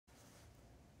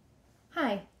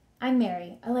I'm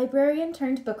Mary, a librarian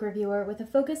turned book reviewer with a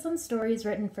focus on stories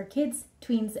written for kids,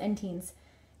 tweens, and teens.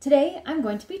 Today, I'm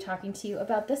going to be talking to you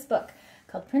about this book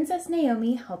called Princess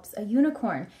Naomi Helps a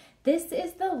Unicorn. This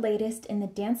is the latest in the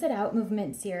Dance It Out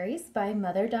movement series by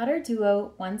mother-daughter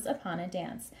duo Once Upon a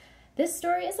Dance. This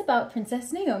story is about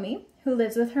Princess Naomi, who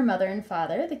lives with her mother and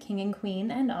father, the king and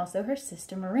queen, and also her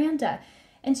sister Miranda.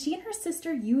 And she and her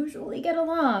sister usually get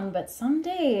along, but some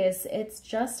days it's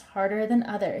just harder than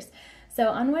others. So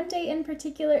on one day in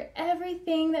particular,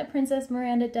 everything that Princess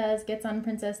Miranda does gets on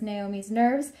Princess Naomi's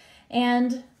nerves,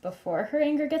 and before her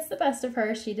anger gets the best of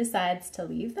her, she decides to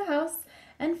leave the house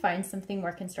and find something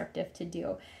more constructive to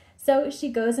do. So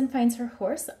she goes and finds her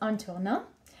horse, Antonio,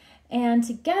 and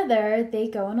together they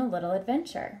go on a little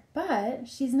adventure. But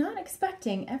she's not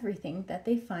expecting everything that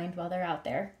they find while they're out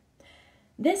there.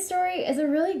 This story is a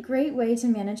really great way to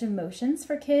manage emotions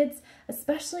for kids,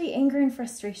 especially anger and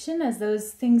frustration, as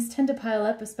those things tend to pile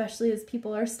up, especially as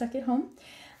people are stuck at home.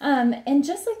 And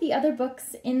just like the other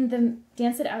books in the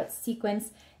Dance It Out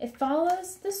sequence, it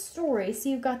follows the story. So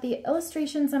you've got the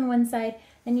illustrations on one side,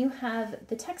 then you have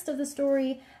the text of the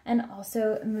story, and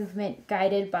also movement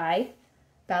guided by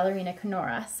Ballerina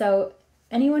Kenora. So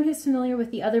anyone who's familiar with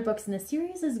the other books in the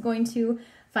series is going to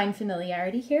find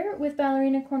familiarity here with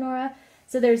Ballerina Kenora.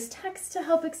 So there's text to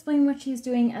help explain what she's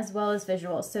doing as well as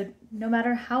visuals. So no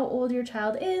matter how old your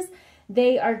child is,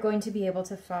 they are going to be able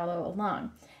to follow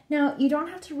along. Now, you don't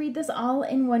have to read this all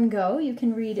in one go. You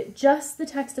can read just the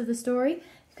text of the story.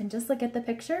 You can just look at the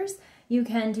pictures. You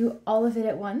can do all of it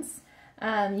at once.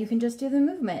 You can just do the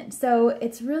movement. So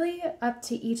it's really up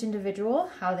to each individual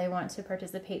how they want to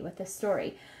participate with this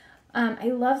story. I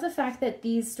love the fact that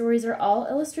these stories are all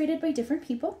illustrated by different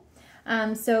people.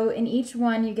 So in each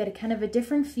one you get a kind of a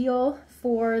different feel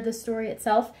for the story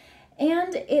itself,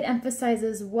 and it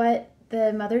emphasizes what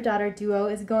the mother-daughter duo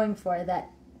is going for, that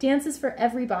dance is for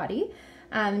everybody,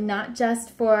 not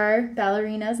just for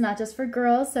ballerinas, not just for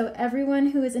girls, so everyone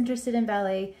who is interested in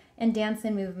ballet and dance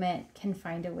and movement can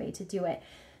find a way to do it.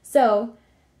 So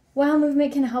while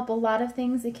movement can help a lot of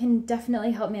things, it can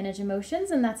definitely help manage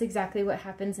emotions, and that's exactly what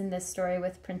happens in this story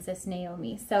with Princess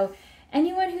Naomi. So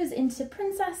anyone who's into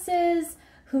princesses,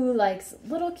 who likes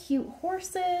little cute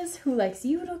horses, who likes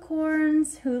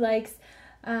unicorns, who likes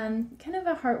kind of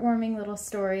a heartwarming little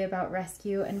story about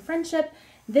rescue and friendship,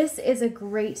 this is a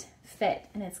great fit,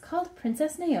 and it's called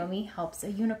Princess Naomi Helps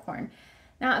a Unicorn.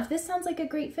 Now, if this sounds like a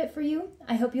great fit for you,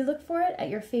 I hope you look for it at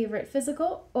your favorite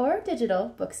physical or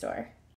digital bookstore.